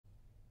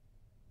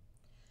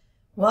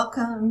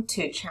Welcome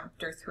to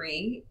Chapter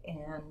 3,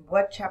 and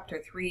what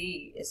Chapter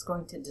 3 is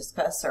going to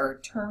discuss are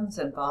terms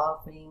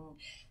involving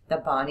the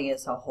body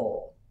as a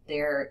whole.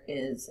 There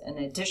is an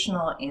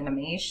additional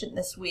animation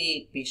this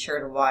week. Be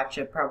sure to watch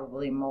it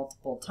probably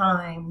multiple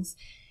times.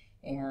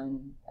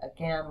 And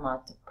again,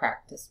 lots of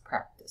practice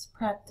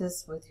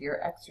with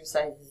your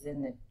exercises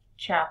in the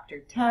chapter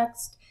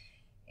text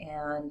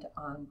and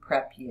on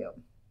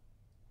PrepU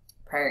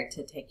prior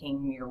to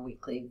taking your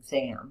weekly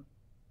exam.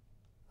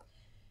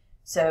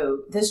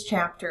 So this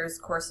chapter's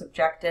course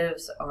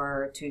objectives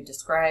are to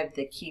describe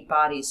the key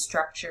body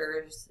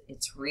structures,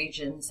 its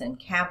regions and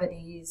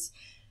cavities,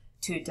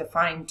 to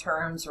define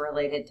terms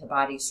related to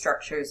body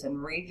structures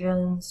and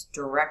regions,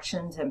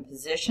 directions and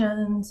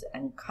positions,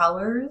 and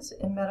colors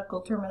in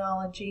medical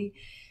terminology,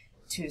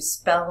 to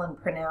spell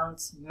and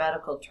pronounce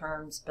medical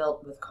terms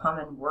built with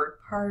common word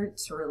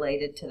parts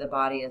related to the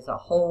body as a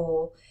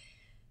whole,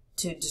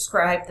 to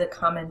describe the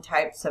common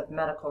types of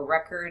medical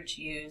records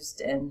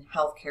used in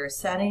healthcare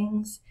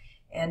settings,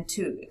 and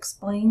to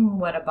explain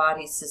what a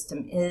body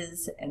system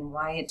is and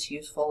why it's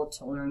useful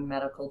to learn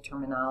medical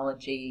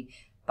terminology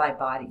by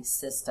body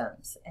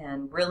systems.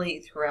 And really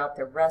throughout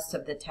the rest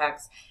of the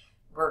text,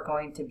 we're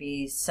going to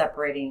be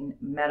separating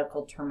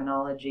medical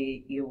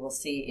terminology, you will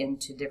see,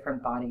 into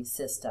different body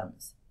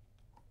systems.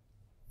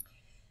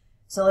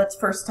 So let's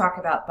first talk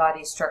about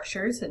body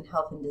structures in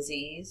health and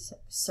disease.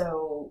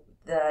 So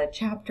the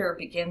chapter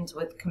begins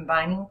with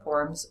combining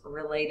forms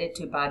related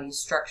to body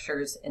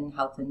structures in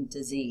health and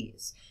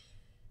disease.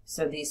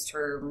 So these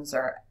terms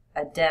are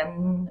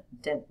aden,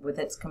 with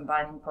its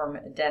combining form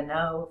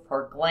adeno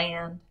for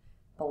gland,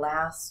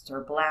 blast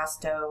or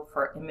blasto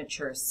for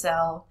immature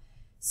cell,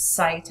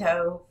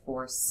 cyto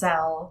for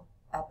cell,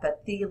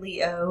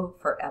 epithelio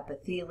for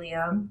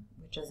epithelium,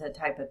 which is a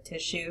type of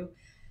tissue,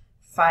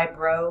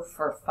 fibro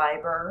for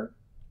fiber,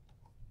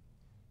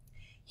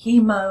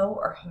 hemo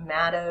or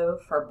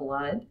hemato for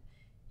blood,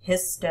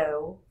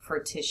 histo for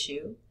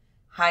tissue,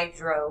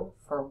 hydro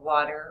for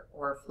water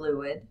or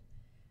fluid,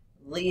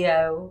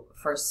 leo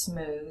for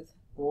smooth,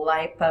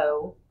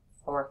 lipo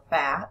for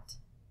fat,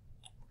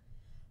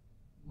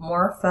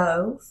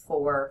 morpho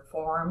for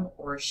form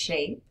or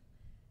shape,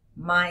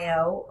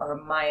 myo or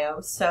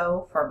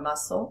myoso for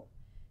muscle,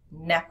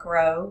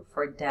 necro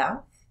for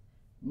death,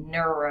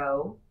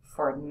 neuro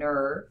for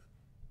nerve,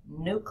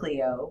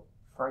 nucleo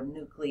for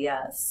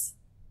nucleus,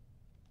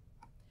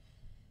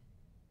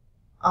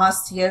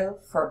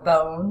 osteo for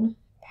bone,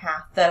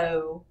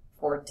 patho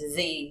for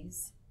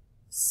disease,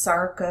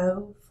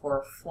 sarco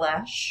for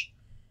flesh,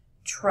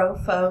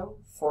 tropho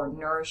for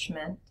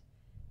nourishment,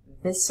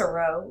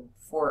 viscero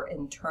for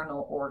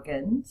internal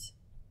organs,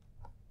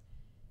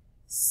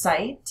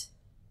 site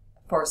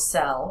for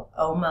cell,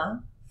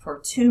 oma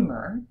for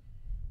tumor,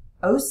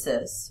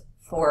 osis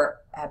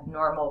for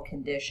abnormal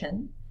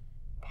condition,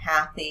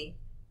 pathy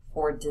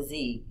for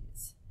disease.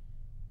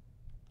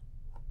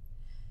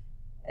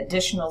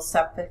 Additional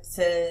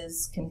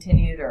suffixes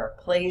continued are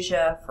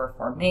aplasia for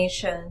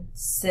formation,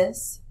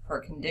 cis for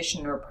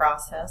condition or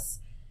process,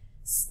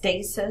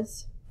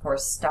 stasis for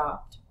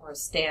stopped or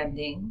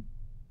standing.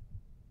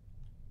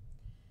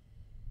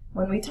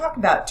 When we talk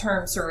about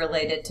terms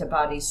related to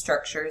body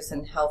structures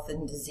in health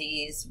and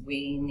disease,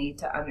 we need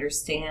to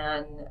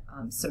understand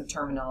some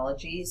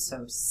terminology.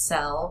 So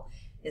cell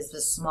is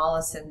the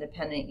smallest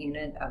independent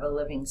unit of a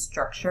living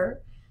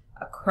structure.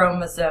 A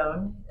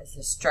chromosome is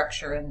a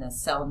structure in the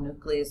cell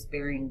nucleus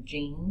bearing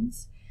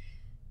genes.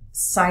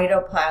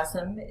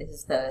 Cytoplasm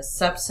is the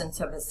substance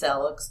of a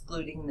cell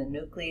excluding the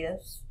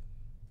nucleus.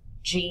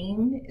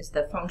 Gene is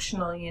the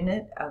functional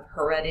unit of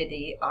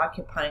heredity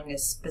occupying a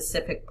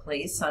specific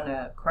place on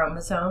a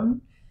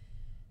chromosome.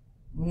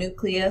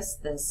 Nucleus,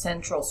 the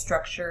central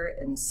structure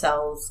in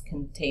cells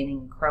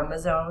containing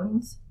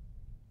chromosomes.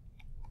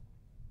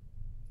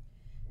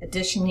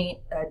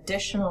 Additionally,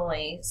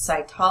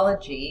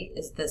 cytology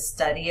is the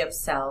study of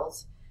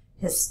cells.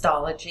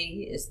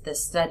 Histology is the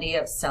study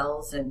of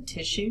cells and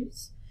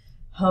tissues.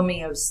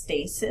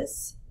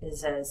 Homeostasis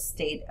is a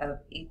state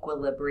of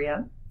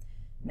equilibrium.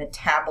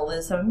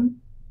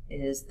 Metabolism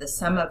is the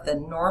sum of the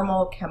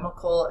normal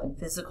chemical and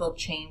physical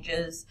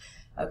changes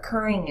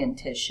occurring in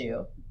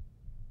tissue.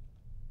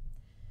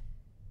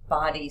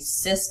 Body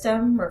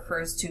system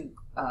refers to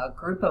a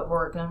group of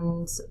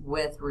organs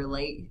with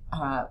related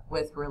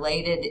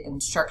in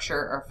structure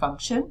or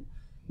function.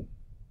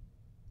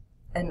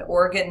 An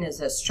organ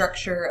is a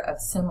structure of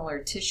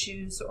similar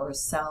tissues or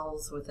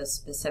cells with a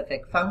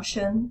specific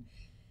function.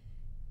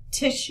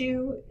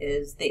 Tissue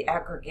is the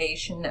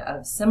aggregation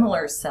of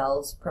similar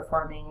cells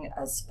performing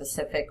a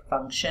specific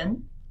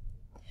function.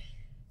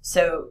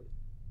 So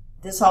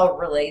this all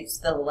relates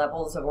to the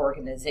levels of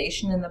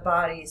organization in the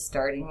body,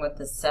 starting with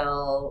the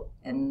cell,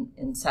 and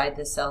inside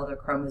the cell, the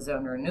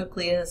chromosome or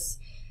nucleus.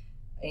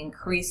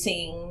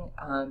 Increasing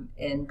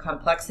in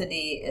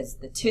complexity is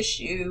the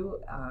tissue,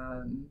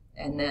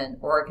 and then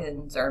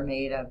organs are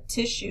made of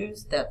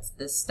tissues, that's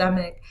the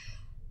stomach.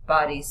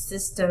 Body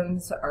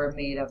systems are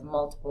made of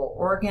multiple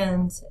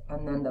organs,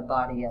 and then the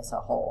body as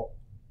a whole.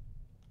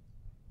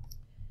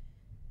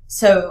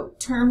 So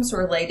terms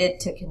related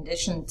to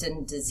conditions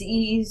and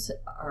disease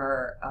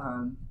are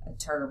a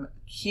term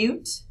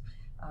acute,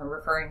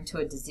 referring to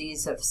a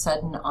disease of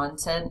sudden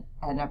onset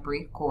and a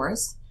brief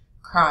course.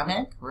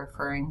 Chronic,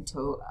 referring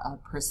to a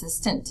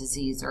persistent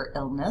disease or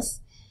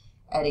illness.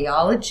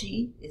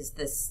 Etiology is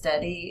the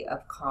study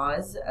of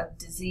cause of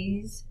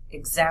disease.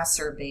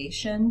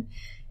 Exacerbation,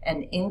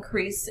 an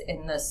increase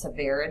in the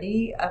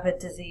severity of a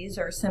disease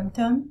or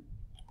symptom.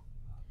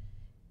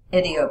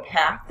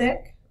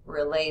 Idiopathic,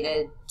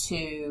 related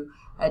to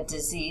a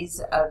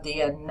disease of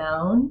the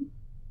unknown.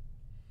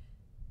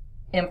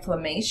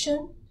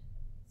 Inflammation,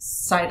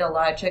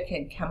 cytologic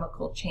and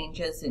chemical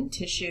changes in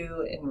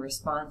tissue in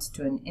response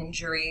to an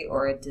injury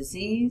or a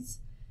disease.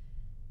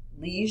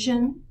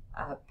 Lesion,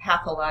 a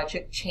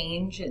pathologic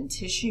change in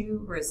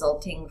tissue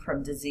resulting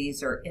from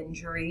disease or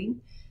injury.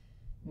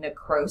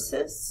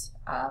 Necrosis,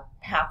 a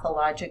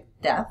pathologic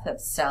death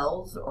of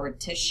cells or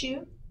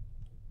tissue.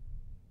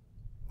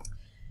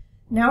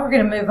 Now we're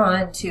going to move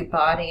on to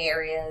body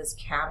areas,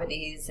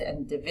 cavities,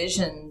 and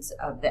divisions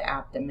of the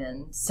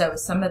abdomen. So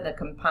some of the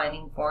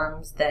combining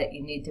forms that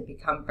you need to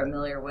become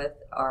familiar with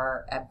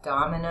are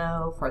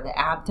abdomino for the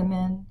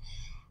abdomen,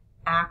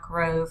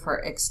 acro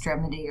for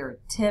extremity or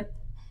tip,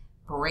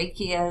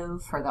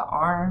 brachio for the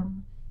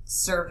arm,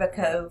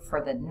 cervico for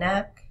the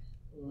neck,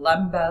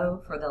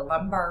 lumbo for the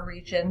lumbar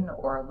region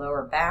or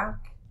lower back,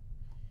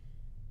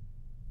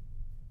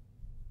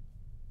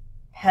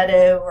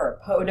 pedo or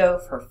podo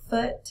for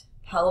foot,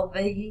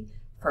 pelvi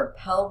for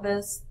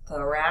pelvis,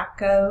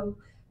 thoraco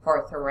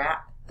for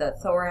the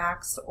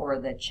thorax or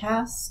the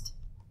chest.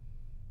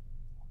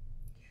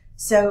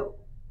 So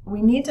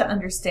we need to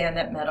understand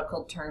that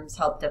medical terms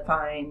help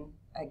define,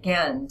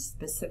 again,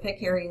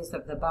 specific areas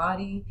of the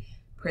body,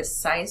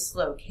 precise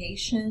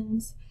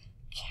locations,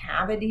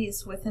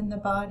 cavities within the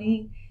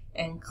body,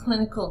 and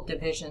clinical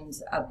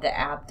divisions of the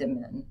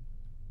abdomen.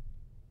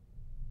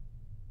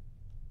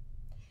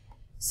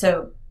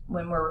 So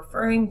when we're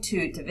referring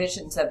to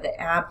divisions of the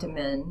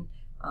abdomen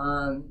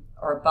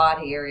or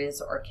body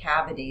areas or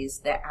cavities,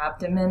 the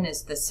abdomen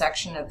is the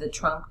section of the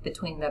trunk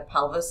between the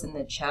pelvis and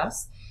the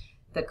chest.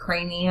 The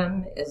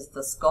cranium is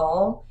the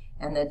skull,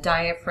 and the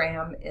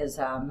diaphragm is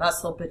a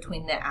muscle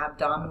between the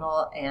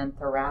abdominal and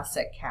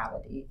thoracic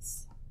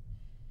cavities.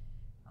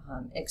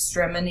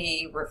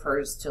 Extremity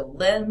refers to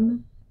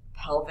limb.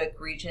 Pelvic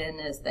region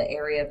is the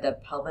area of the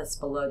pelvis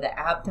below the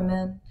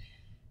abdomen.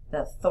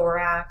 The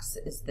thorax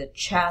is the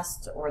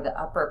chest or the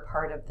upper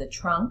part of the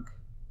trunk.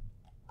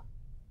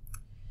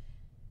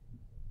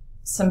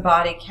 Some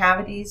body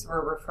cavities,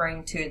 we're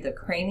referring to the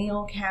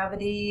cranial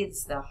cavity.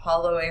 It's the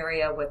hollow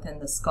area within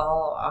the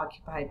skull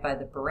occupied by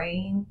the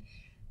brain.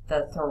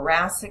 The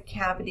thoracic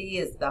cavity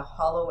is the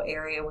hollow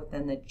area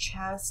within the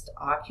chest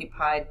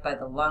occupied by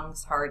the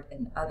lungs, heart,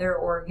 and other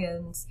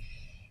organs.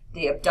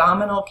 The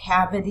abdominal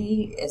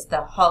cavity is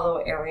the hollow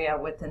area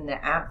within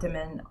the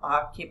abdomen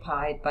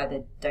occupied by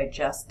the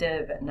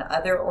digestive and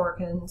other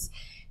organs.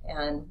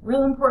 And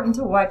real important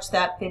to watch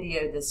that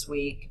video this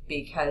week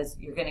because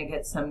you're going to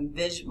get some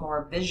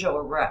more visual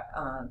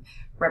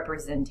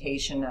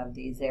representation of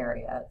these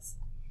areas.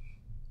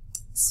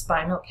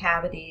 Spinal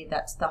cavity,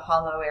 that's the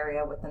hollow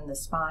area within the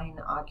spine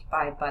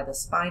occupied by the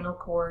spinal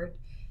cord.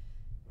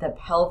 The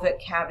pelvic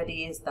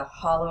cavity is the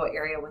hollow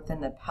area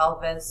within the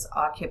pelvis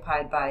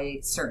occupied by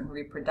certain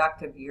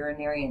reproductive,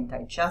 urinary, and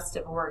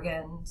digestive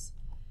organs.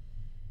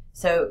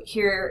 So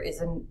here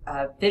is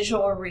a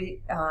visual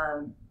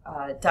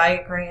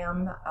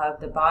diagram of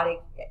the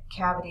body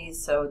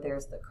cavities. So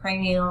there's the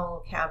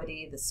cranial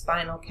cavity, the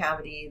spinal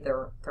cavity,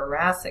 the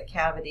thoracic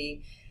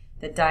cavity,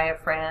 the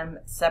diaphragm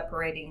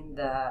separating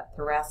the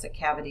thoracic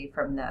cavity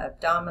from the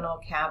abdominal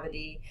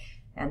cavity,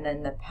 and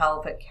then the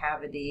pelvic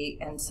cavity,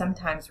 and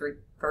sometimes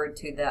referred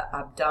to the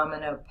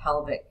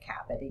abdominopelvic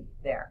cavity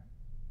there.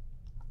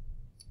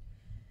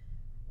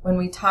 When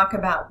we talk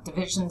about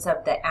divisions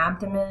of the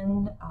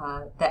abdomen,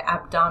 the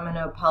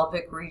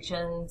abdominopelvic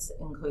regions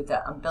include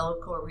the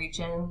umbilical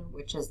region,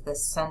 which is the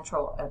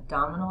central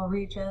abdominal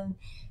region,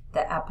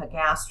 the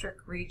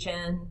epigastric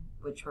region,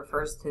 which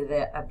refers to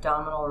the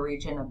abdominal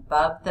region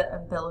above the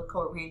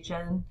umbilical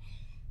region,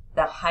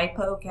 the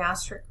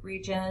hypogastric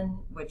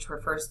region, which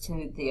refers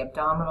to the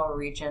abdominal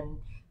region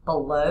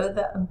below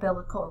the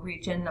umbilical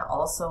region,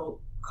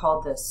 also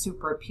called the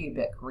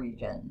suprapubic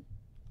region.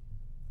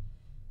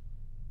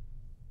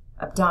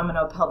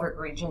 Abdominopelvic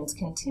regions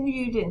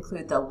continue to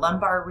include the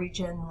lumbar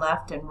region,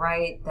 left and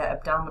right, the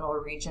abdominal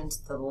regions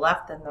to the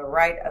left and the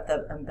right of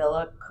the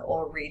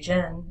umbilical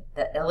region,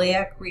 the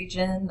iliac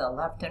region, the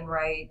left and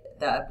right,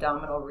 the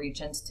abdominal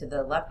regions to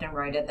the left and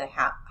right of the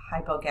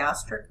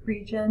hypogastric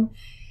region,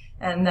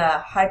 and the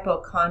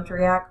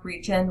hypochondriac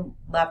region,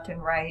 left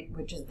and right,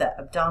 which is the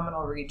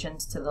abdominal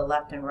regions to the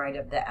left and right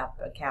of the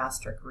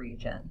epigastric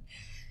region.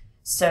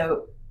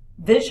 So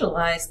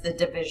visualize the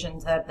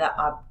divisions of the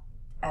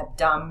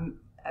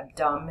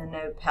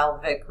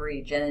abdominopelvic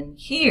region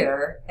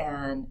here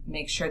and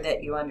make sure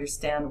that you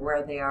understand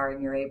where they are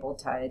and you're able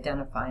to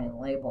identify and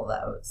label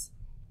those.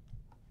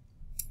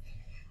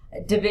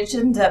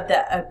 Divisions of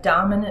the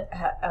abdomen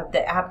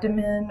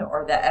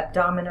or the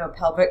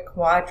abdominopelvic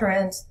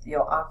quadrant.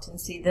 You'll often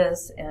see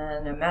this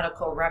in a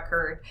medical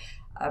record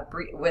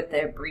with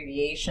the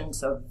abbreviation,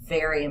 so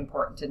very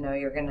important to know.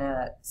 You're going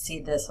to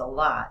see this a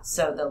lot.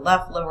 So the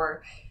left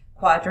lower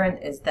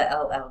quadrant is the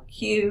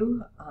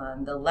LLQ,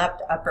 the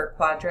left upper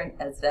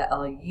quadrant is the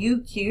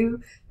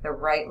LUQ, the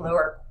right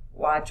lower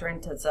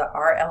quadrant is the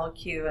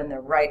RLQ, and the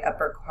right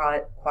upper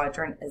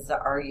quadrant is the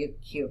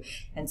RUQ.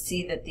 And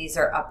see that these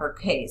are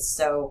uppercase.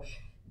 So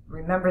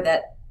remember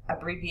that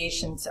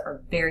abbreviations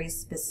are very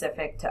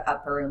specific to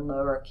upper and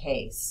lower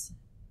case.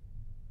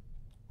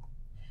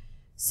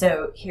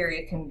 So here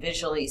you can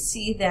visually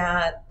see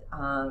that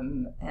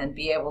and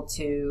be able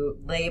to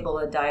label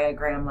a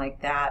diagram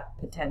like that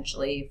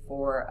potentially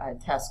for a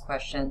test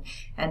question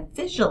and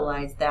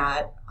visualize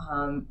that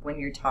when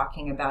you're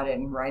talking about it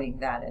and writing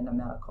that in a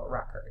medical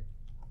record.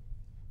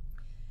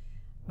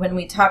 When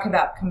we talk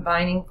about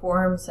combining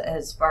forms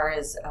as far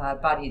as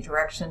body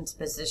directions,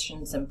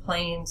 positions, and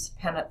planes,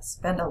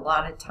 spend a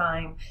lot of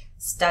time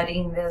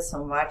studying this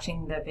and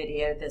watching the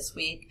video this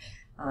week.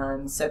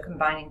 So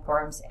combining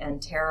forms: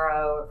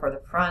 antero for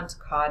the front,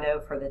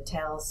 caudo for the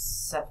tail,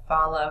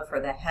 cephalo for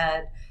the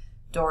head,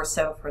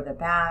 dorso for the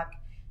back,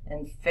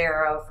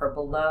 infero for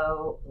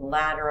below,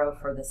 latero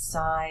for the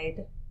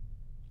side,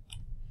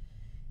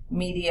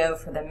 medio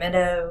for the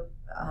middle,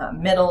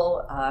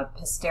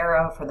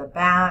 postero for the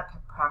back,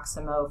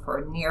 proximo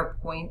for near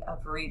point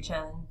of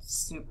region,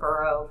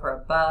 supero for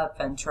above,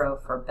 ventro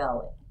for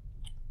belly,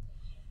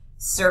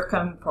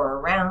 circum for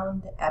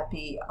around,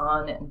 epi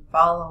on and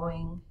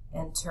following,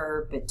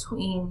 inter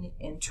between,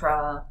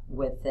 intra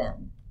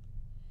within,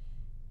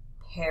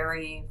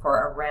 peri for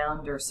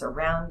around or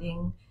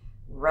surrounding,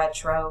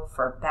 retro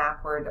for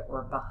backward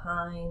or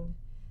behind,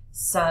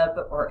 sub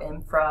or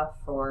infra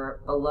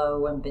for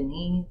below and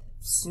beneath,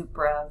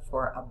 supra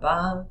for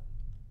above.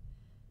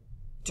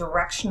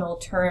 Directional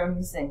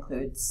terms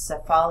include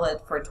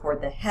cephalid for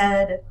toward the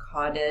head,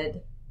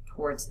 caudid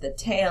towards the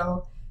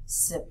tail,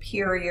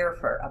 superior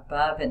for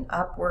above and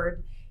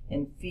upward,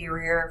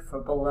 inferior for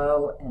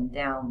below and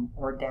down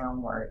or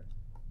downward,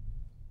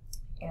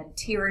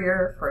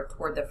 anterior for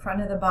toward the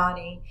front of the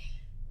body,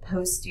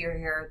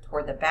 posterior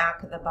toward the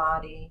back of the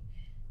body,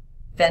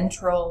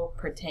 ventral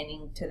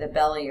pertaining to the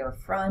belly or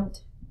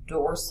front,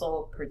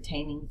 dorsal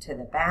pertaining to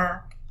the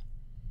back,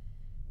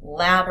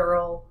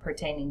 lateral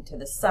pertaining to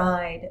the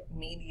side,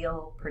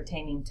 medial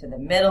pertaining to the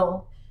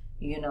middle,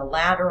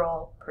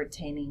 unilateral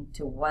pertaining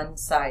to one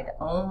side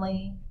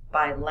only,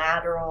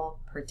 bilateral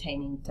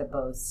pertaining to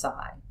both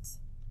sides.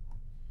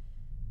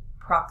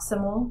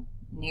 Proximal,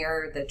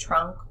 near the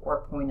trunk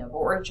or point of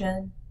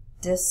origin,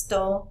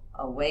 distal,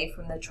 away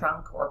from the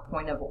trunk or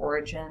point of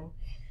origin,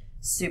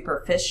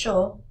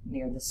 superficial,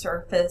 near the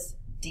surface,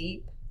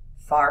 deep,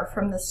 far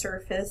from the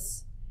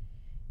surface,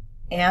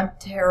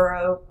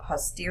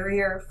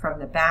 antero-posterior, from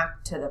the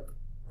back to the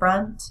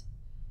front,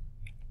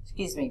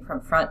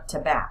 from front to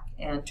back,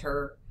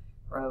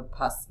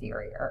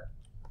 antero-posterior.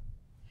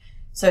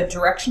 So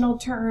directional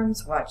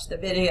terms, watch the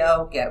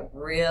video, get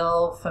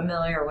real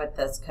familiar with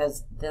this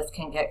because this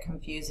can get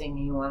confusing.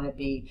 You want to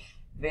be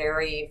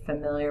very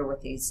familiar with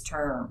these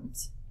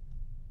terms.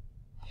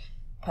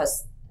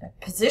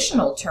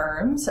 Positional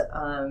terms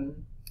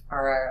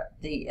are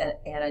the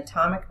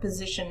anatomic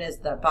position is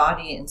the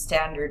body in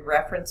standard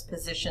reference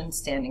position,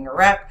 standing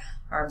erect,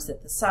 arms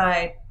at the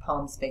side,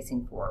 palms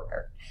facing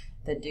forward.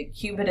 The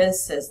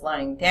decubitus is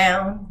lying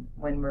down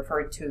when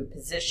referred to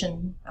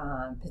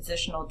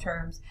positional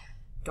terms.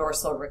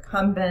 Dorsal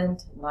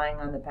recumbent, lying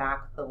on the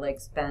back with the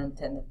legs bent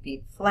and the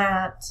feet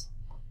flat.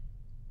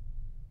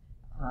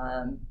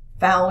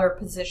 Fowler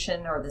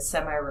position, or the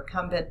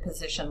semi-recumbent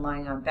position,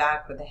 lying on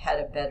back with the head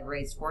of bed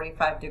raised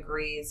 45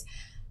 degrees.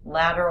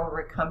 Lateral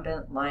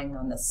recumbent, lying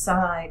on the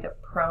side.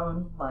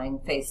 Prone, lying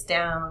face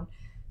down.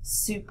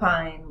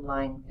 Supine,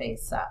 lying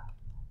face up.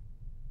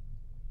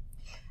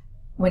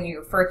 When you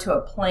refer to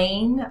a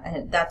plane,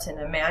 that's an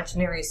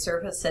imaginary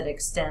surface that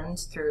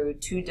extends through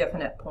two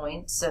definite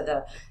points. So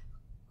the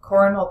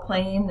coronal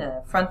plane,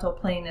 the frontal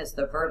plane, is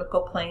the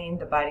vertical plane,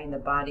 dividing the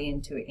body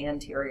into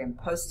anterior and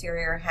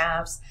posterior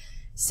halves.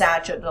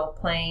 Sagittal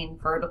plane,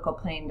 vertical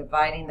plane,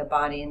 dividing the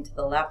body into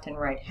the left and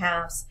right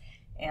halves.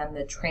 And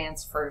the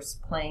transverse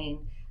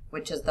plane,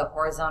 which is the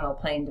horizontal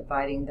plane,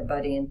 dividing the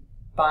body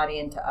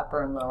into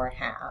upper and lower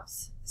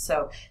halves.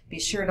 So be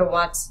sure to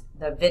watch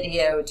the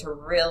video to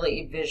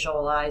really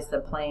visualize the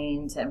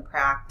planes and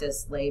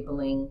practice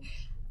labeling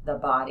the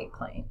body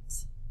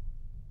planes.